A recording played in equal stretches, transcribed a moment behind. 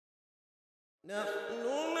نحن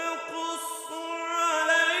نقص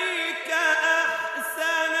عليك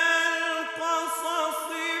أحسن القصص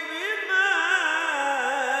بما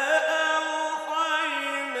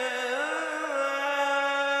أوحينا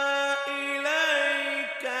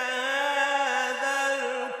إليك هذا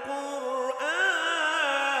القرآن.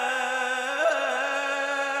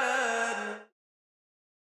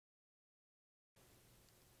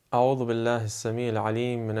 أعوذ بالله السميع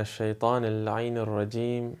العليم من الشيطان اللعين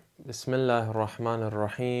الرجيم. بسم الله الرحمن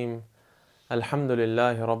الرحيم. الحمد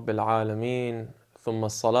لله رب العالمين، ثم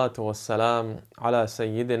الصلاة والسلام على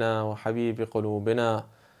سيدنا وحبيب قلوبنا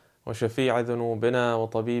وشفيع ذنوبنا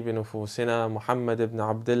وطبيب نفوسنا محمد بن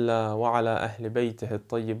عبد الله وعلى أهل بيته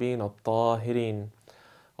الطيبين الطاهرين.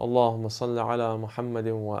 اللهم صل على محمد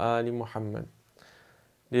وآل محمد.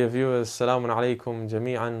 Dear viewers, Assalamu alaikum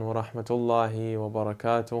jami'an wa rahmatullahi wa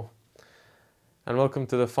barakatuh, and welcome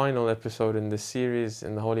to the final episode in this series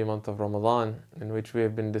in the holy month of Ramadan, in which we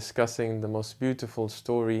have been discussing the most beautiful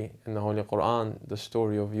story in the Holy Quran, the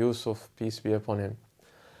story of Yusuf, peace be upon him.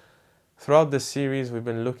 Throughout this series, we've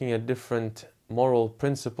been looking at different moral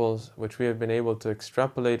principles which we have been able to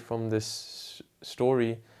extrapolate from this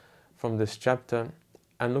story, from this chapter,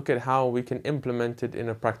 and look at how we can implement it in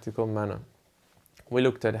a practical manner. We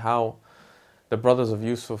looked at how the brothers of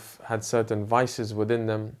Yusuf had certain vices within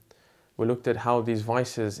them. We looked at how these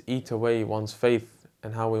vices eat away one's faith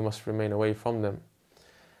and how we must remain away from them.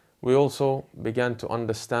 We also began to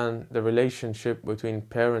understand the relationship between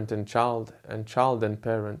parent and child and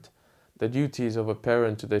parent, the duties of a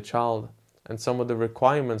parent to their child, and some of the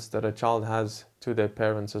requirements that a child has to their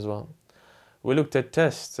parents as well. We looked at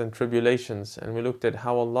tests and tribulations, and we looked at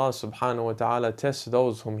how Allah subhanahu wa ta'ala tests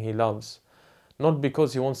those whom He loves. Not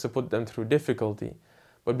because He wants to put them through difficulty,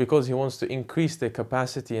 but because He wants to increase their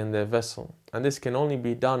capacity and their vessel. And this can only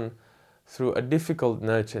be done through a difficult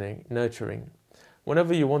nurturing.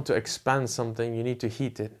 Whenever you want to expand something, you need to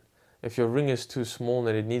heat it. If your ring is too small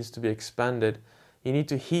and it needs to be expanded, you need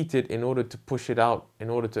to heat it in order to push it out, in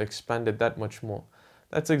order to expand it that much more.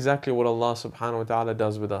 That's exactly what Allah subhanahu wa ta'ala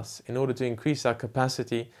does with us. In order to increase our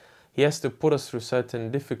capacity, He has to put us through certain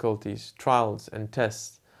difficulties, trials and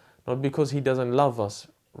tests. Not because He doesn't love us,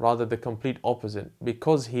 rather the complete opposite.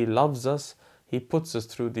 Because He loves us, He puts us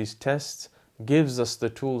through these tests, gives us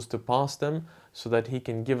the tools to pass them, so that He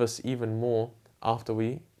can give us even more after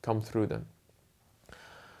we come through them.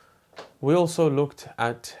 We also looked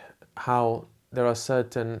at how there are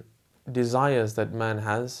certain desires that man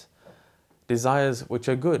has, desires which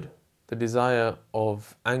are good. The desire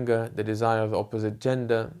of anger, the desire of the opposite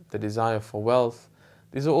gender, the desire for wealth.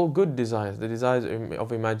 These are all good desires, the desires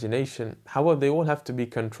of imagination. However, they all have to be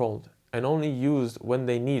controlled and only used when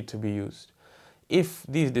they need to be used. If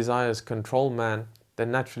these desires control man,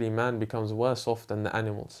 then naturally man becomes worse off than the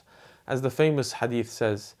animals. As the famous hadith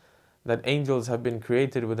says, that angels have been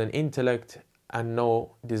created with an intellect and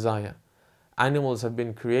no desire. Animals have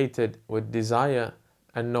been created with desire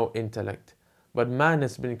and no intellect. But man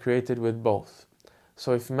has been created with both.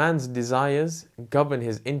 So if man's desires govern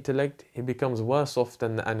his intellect, he becomes worse off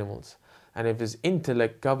than the animals. And if his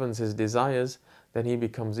intellect governs his desires, then he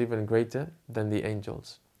becomes even greater than the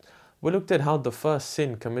angels. We looked at how the first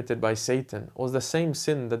sin committed by Satan was the same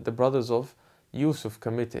sin that the brothers of Yusuf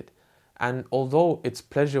committed. And although its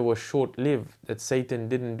pleasure was short-lived, that Satan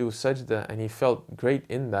didn't do sajda and he felt great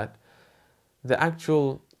in that, the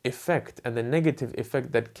actual effect and the negative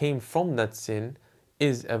effect that came from that sin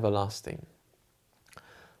is everlasting.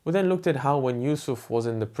 We then looked at how when Yusuf was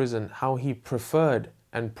in the prison, how he preferred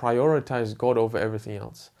and prioritized God over everything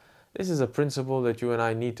else. This is a principle that you and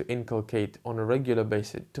I need to inculcate on a regular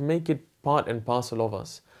basis, to make it part and parcel of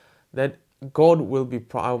us, that God will be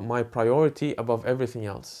my priority above everything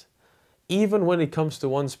else. Even when it comes to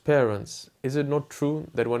one's parents, is it not true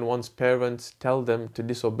that when one's parents tell them to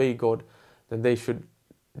disobey God, then they should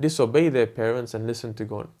disobey their parents and listen to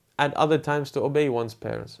God? At other times to obey one's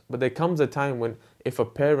parents. But there comes a time when if a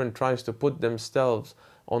parent tries to put themselves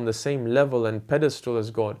on the same level and pedestal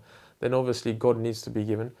as God, then obviously God needs to be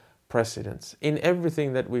given precedence. In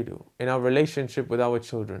everything that we do, in our relationship with our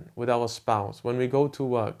children, with our spouse, when we go to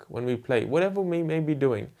work, when we play, whatever we may be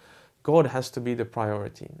doing, God has to be the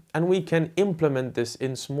priority. And we can implement this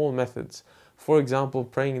in small methods. For example,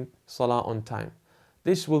 praying salah on time.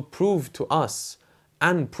 This will prove to us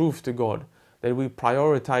and prove to God that we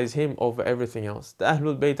prioritize Him over everything else. The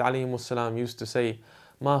Ahlul Bayt alayhimus salam used to say,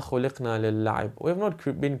 "Ma khuliqna lil-la'ib." We have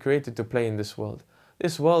not been created to play in this world.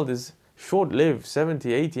 This world is short-lived,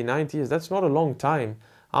 70, 80, 90 years. That's not a long time.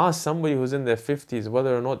 Ask somebody who's in their 50s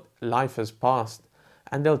whether or not life has passed,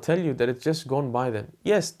 and they'll tell you that it's just gone by them.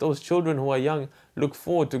 Yes, those children who are young look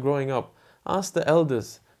forward to growing up, Ask the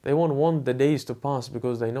elders. They won't want the days to pass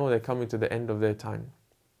because they know they're coming to the end of their time.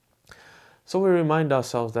 So we remind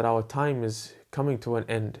ourselves that our time is coming to an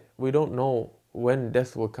end. We don't know when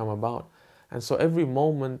death will come about. And so every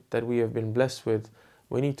moment that we have been blessed with,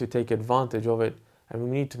 we need to take advantage of it, and we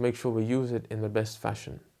need to make sure we use it in the best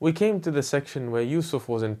fashion. We came to the section where Yusuf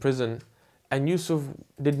was in prison, and Yusuf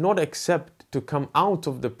did not accept to come out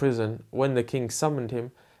of the prison when the king summoned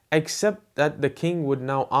him, except that the king would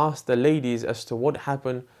now ask the ladies as to what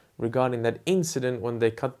happened regarding that incident when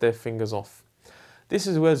they cut their fingers off. This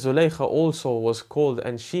is where Zulaykha also was called,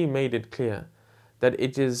 and she made it clear that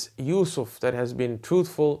it is Yusuf that has been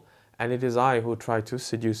truthful and it is I who tried to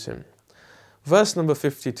seduce him. Verse number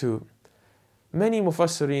 52. Many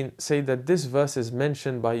Mufassirin say that this verse is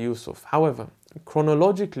mentioned by Yusuf. However,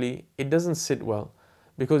 chronologically it doesn't sit well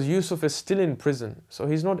because Yusuf is still in prison, so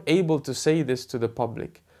he's not able to say this to the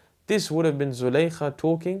public. This would have been Zulaykha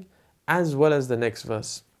talking as well as the next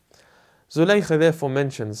verse. Zulaykha therefore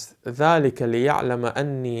mentions, ذَلِكَ لِيَعْلَمَ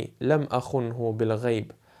أَنِّي لَمْ أَخُنْهُ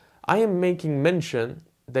بِالْغَيْبِ. I am making mention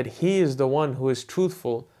that he is the one who is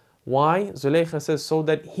truthful. Why? Zulaykha says, so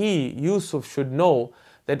that he, Yusuf, should know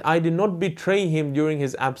that I did not betray him during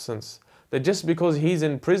his absence. That just because he's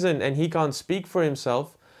in prison and he can't speak for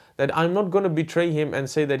himself, that I'm not going to betray him and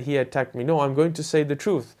say that he attacked me. No, I'm going to say the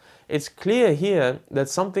truth. It's clear here that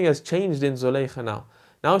something has changed in Zulaykha now.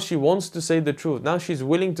 Now she wants to say the truth. Now she's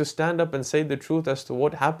willing to stand up and say the truth as to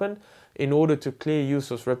what happened in order to clear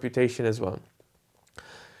Yusuf's reputation as well.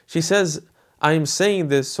 She says, I am saying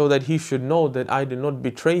this so that he should know that I did not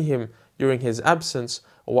betray him during his absence.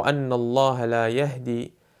 وَأَنَّ اللَّهَ لَا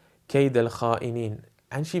يَهْدِي كَيْدَ الْخَائِنِينَ.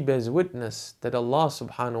 And she bears witness that Allah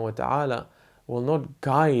subhanahu wa ta'ala will not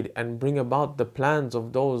guide and bring about the plans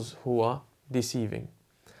of those who are deceiving.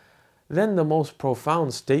 Then the most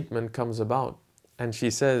profound statement comes about, and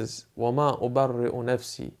she says, وَمَا أُبَرِّئُ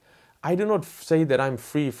نَفْسِي. I do not say that I'm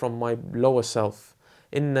free from my lower self.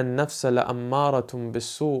 إِنَّ النَّفْسَ لَأَمَّارَةٌ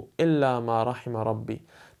بِالسُّوءِ إِلَّا مَا رَحِمَ رَبِّي.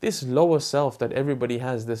 This lower self that everybody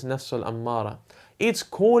has, this nafs al-ammara, it's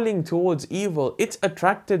calling towards evil, it's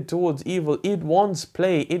attracted towards evil, it wants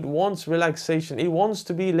play, it wants relaxation, it wants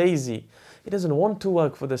to be lazy. It doesn't want to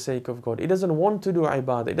work for the sake of God, it doesn't want to do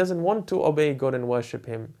ibadah, it doesn't want to obey God and worship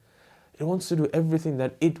Him. It wants to do everything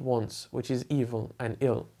that it wants, which is evil and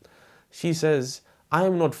ill. She says, I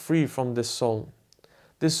am not free from this soul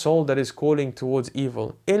that is calling towards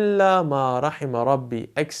evil. إِلَّا مَا رَحِمَ رَبِّي.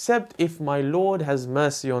 Except if my Lord has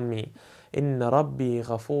mercy on me. إِنَّ رَبِّي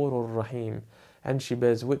غَفُورٌ رَحِيمٌ. And she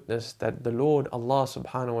bears witness that the Lord, Allah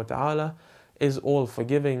subhanahu wa ta'ala, is all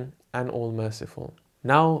forgiving and all merciful.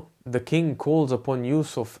 Now the king calls upon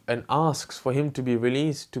Yusuf and asks for him to be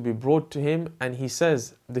released, to be brought to him, and he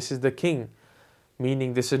says, this is the king.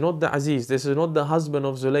 Meaning this is not the Aziz, this is not the husband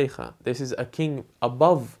of Zulaykha. This is a king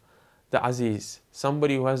above the Aziz,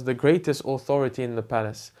 somebody who has the greatest authority in the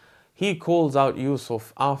palace. He calls out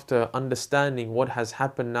Yusuf after understanding what has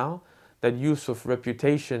happened now, that Yusuf's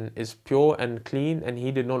reputation is pure and clean and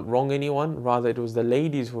he did not wrong anyone, rather it was the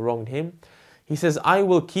ladies who wronged him. He says, I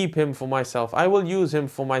will keep him for myself, I will use him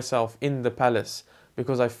for myself in the palace,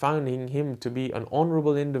 because I found him to be an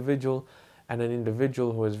honorable individual and an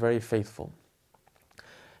individual who is very faithful.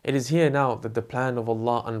 It is here now that the plan of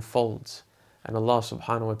Allah unfolds. And Allah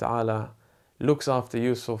subhanahu wa ta'ala looks after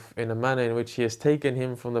Yusuf in a manner in which He has taken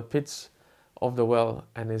him from the pits of the well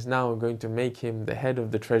and is now going to make him the head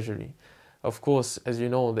of the treasury. Of course, as you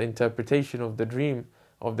know, the interpretation of the dream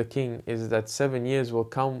of the king is that 7 years will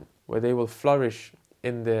come where they will flourish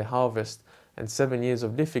in their harvest and 7 years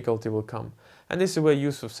of difficulty will come. And this is where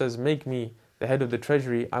Yusuf says, make me the head of the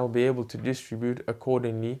treasury, I will be able to distribute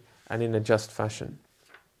accordingly and in a just fashion.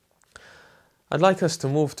 I'd like us to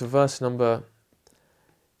move to verse number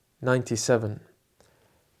 97.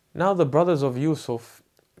 Now the brothers of Yusuf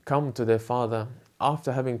come to their father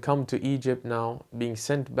after having come to Egypt, now being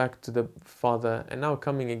sent back to the father and now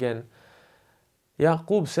coming again.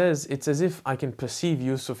 Yaqub says, it's as if I can perceive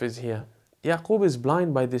Yusuf is here. Yaqub is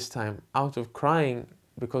blind by this time, out of crying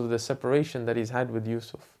because of the separation that he's had with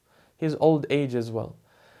Yusuf. His old age as well.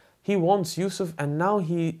 He wants Yusuf and now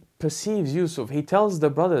he perceives Yusuf. He tells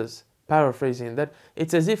the brothers, paraphrasing, that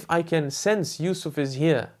it's as if I can sense Yusuf is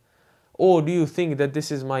here. Or do you think that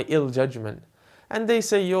this is my ill judgment? And they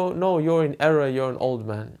say, no, you're in error, you're an old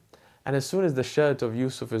man. And as soon as the shirt of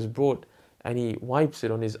Yusuf is brought and he wipes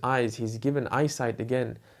it on his eyes, he's given eyesight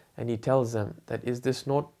again, and he tells them that, is this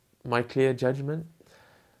not my clear judgment?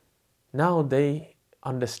 Now they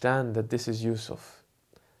understand that this is Yusuf.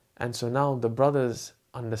 And so now the brothers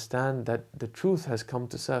understand that the truth has come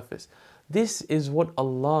to surface. This is what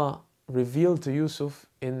Allah revealed to Yusuf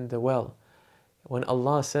in the well. when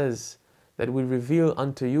Allah says that we reveal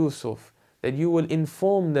unto Yusuf that you will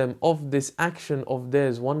inform them of this action of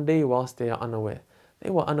theirs one day whilst they are unaware. They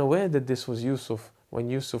were unaware that this was Yusuf when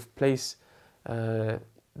Yusuf placed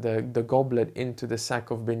the goblet into the sack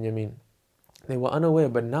of Benjamin. They were unaware,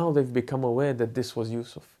 but now they've become aware that this was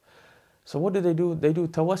Yusuf. So what do? They do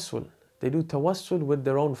tawassul. They do tawassul with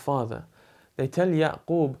their own father. They tell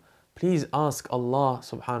Yaqub, please ask Allah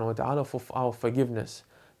subhanahu wa ta'ala for our forgiveness.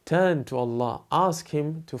 Turn to Allah, ask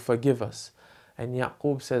Him to forgive us. And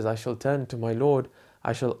Yaqub says, I shall turn to my Lord,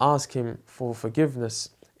 I shall ask Him for forgiveness.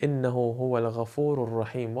 Innahu huwa al-ghafurur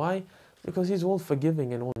rahim. Why? Because He's all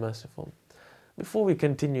forgiving and all merciful. Before we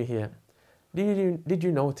continue here, did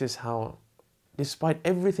you notice how, despite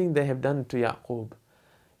everything they have done to Yaqub,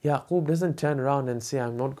 Yaqub doesn't turn around and say,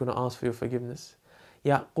 I'm not going to ask for your forgiveness.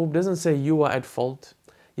 Yaqub doesn't say, you are at fault.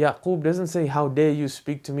 Yaqub doesn't say, how dare you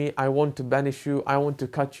speak to me, I want to banish you, I want to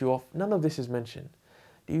cut you off. None of this is mentioned.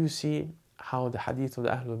 Do you see how the hadith of the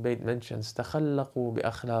Ahlul Bayt mentions, تَخَلَّقُوا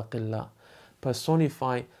بِأَخْلَاقِ اللَّهِ,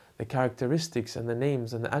 personify the characteristics and the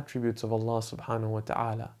names and the attributes of Allah subhanahu wa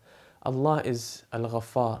ta'ala. Allah is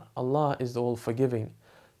Al-Ghaffar, Allah is the all-forgiving.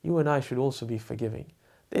 You and I should also be forgiving.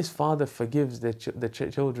 This father forgives the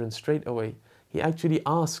children straight away. He actually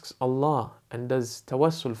asks Allah and does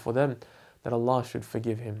tawassul for them that Allah should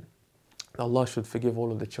forgive him. Allah should forgive all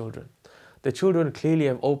of the children. The children clearly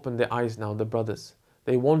have opened their eyes now, the brothers.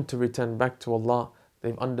 They want to return back to Allah.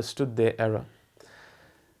 They've understood their error.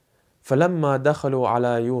 فَلَمَّا دَخَلُوا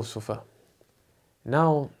عَلَى يُوسُفَ.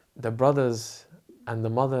 Now the brothers and the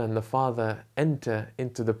mother and the father enter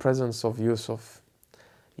into the presence of Yusuf.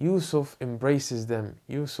 Yusuf embraces them.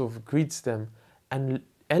 Yusuf greets them and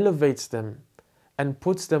elevates them and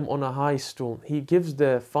puts them on a high stool. He gives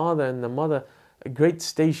the father and the mother a great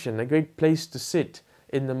station, a great place to sit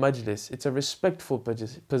in the majlis. It's a respectful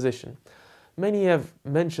position. Many have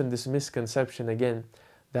mentioned this misconception again,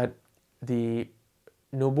 that the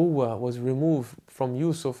nubuwwah was removed from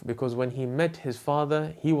Yusuf because when he met his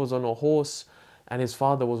father, he was on a horse and his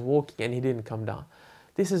father was walking and he didn't come down.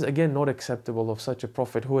 This is again not acceptable of such a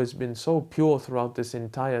prophet who has been so pure throughout this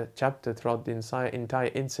entire chapter, throughout the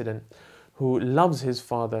entire incident, who loves his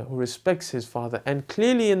father, who respects his father. And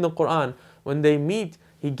clearly in the Quran, when they meet,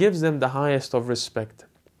 he gives them the highest of respect.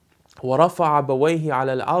 وَرَفَعَ أَبَوَيْهِ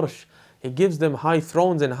عَلَى الْعَرْشِ. He gives them high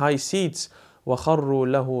thrones and high seats. وَخَرُّوا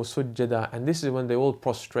لَهُ سُجَّدًا. And this is when they all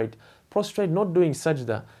prostrate. Prostrate, not doing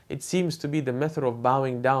sajda. It seems to be the method of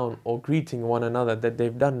bowing down or greeting one another that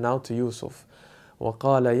they've done now to Yusuf.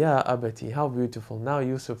 وَقَالَ يَا أَبَتِي. How beautiful. Now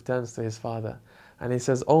Yusuf turns to his father and he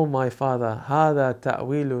says, oh my father, هَذَا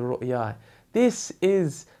تَأْوِيلُ رُؤْيَاي. This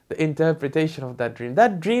is the interpretation of that dream.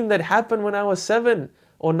 That dream that happened when I was 7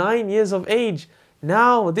 or 9 years of age.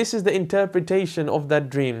 Now this is the interpretation of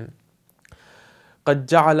that dream. قَدْ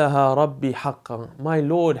جَعَلَهَا رَبِّي حَقًّا. My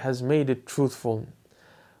Lord has made it truthful.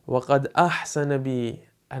 وَقَدْ أَحْسَنَ بِي.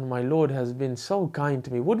 And my Lord has been so kind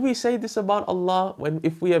to me. Would we say this about Allah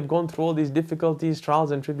if we have gone through all these difficulties,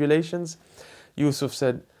 trials and tribulations? Yusuf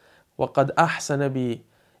said, وَقَدْ أَحْسَنَ بِي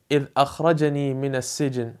إِذْ أَخْرَجَنِي مِنَ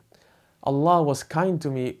السِّجْنِ. Allah was kind to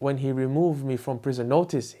me when He removed me from prison.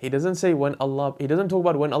 Notice, He doesn't say He doesn't talk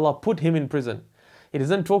about when Allah put him in prison. He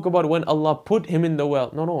doesn't talk about when Allah put him in the well.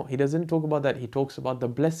 No, He doesn't talk about that. He talks about the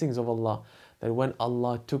blessings of Allah. That when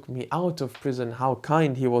Allah took me out of prison, how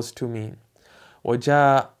kind He was to me.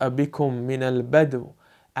 وَجَاءَ بِكُم مِّنَ الْبَدْوِ.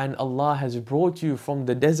 And Allah has brought you from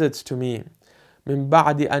the deserts to me. مِن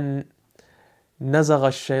بَعْدِ أَن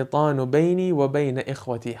نَزَغَ الشَّيْطَانُ بَيْنِي وَبَيْنَ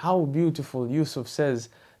إِخْوَتِي. How beautiful Yusuf says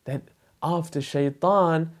that after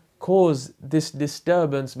shaitan caused this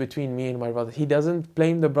disturbance between me and my brothers. He doesn't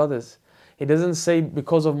blame the brothers. He doesn't say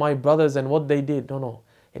because of my brothers and what they did. No.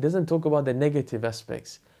 He doesn't talk about the negative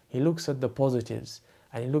aspects. He looks at the positives.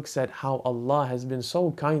 And he looks at how Allah has been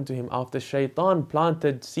so kind to him after shaitan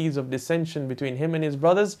planted seeds of dissension between him and his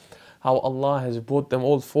brothers. How Allah has brought them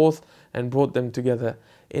all forth and brought them together.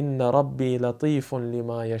 Inna Rabbi latifun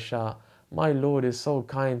lima yasha. My Lord is so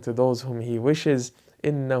kind to those whom He wishes.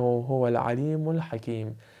 Innahu huwa al-alimul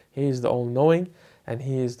hakim. He is the all-knowing and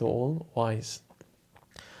He is the all-wise.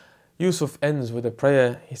 Yusuf ends with a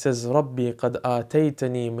prayer. He says, Rabbi qad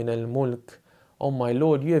ataytani min al-mulk. Oh my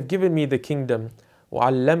Lord, you have given me the kingdom.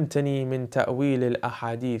 وَعَلَّمْتَنِي مِن تَأْوِيلِ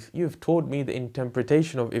الْأَحَادِيثِ. You have taught me the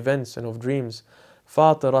interpretation of events and of dreams.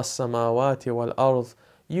 فَاطِرَ السَّمَاوَاتِ وَالْأَرْضِ.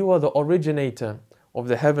 You are the originator of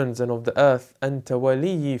the heavens and of the earth. أَنْتَ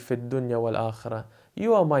وَلِيِّي فِي الدُّنْيَا وَالْآخِرَةِ.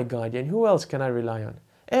 You are my guardian. Who else can I rely on?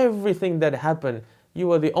 Everything that happened, you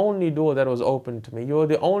are the only door that was open to me. You are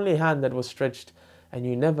the only hand that was stretched, and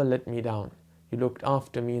you never let me down. You looked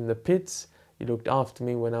after me in the pits. He looked after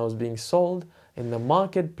me when I was being sold, in the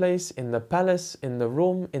marketplace, in the palace, in the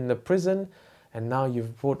room, in the prison. And now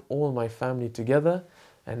you've brought all my family together.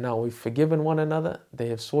 And now we've forgiven one another. They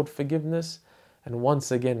have sought forgiveness. And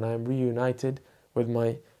once again, I am reunited with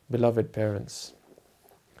my beloved parents.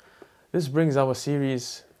 This brings our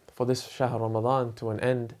series for this Shahr Ramadan to an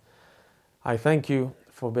end. I thank you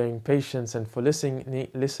for bearing patience and for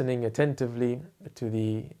listening attentively to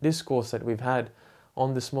the discourse that we've had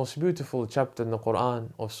on this most beautiful chapter in the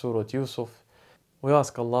Quran of Surah Yusuf. We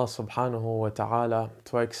ask Allah subhanahu wa ta'ala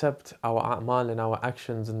to accept our a'mal and our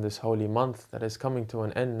actions in this holy month that is coming to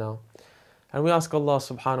an end now. And we ask Allah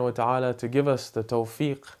subhanahu wa ta'ala to give us the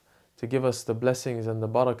tawfiq, to give us the blessings and the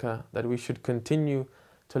barakah, that we should continue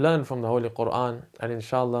to learn from the Holy Quran and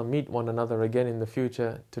inshallah meet one another again in the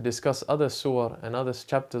future to discuss other surah and other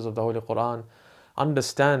chapters of the Holy Quran,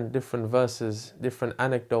 understand different verses, different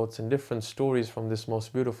anecdotes and different stories from this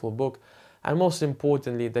most beautiful book, and most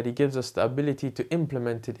importantly that He gives us the ability to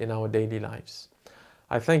implement it in our daily lives.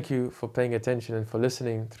 I thank you for paying attention and for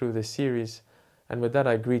listening through this series, and with that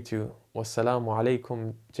I greet you. Wassalamu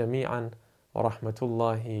alaikum jami'an wa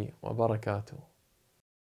rahmatullahi wa barakatuh.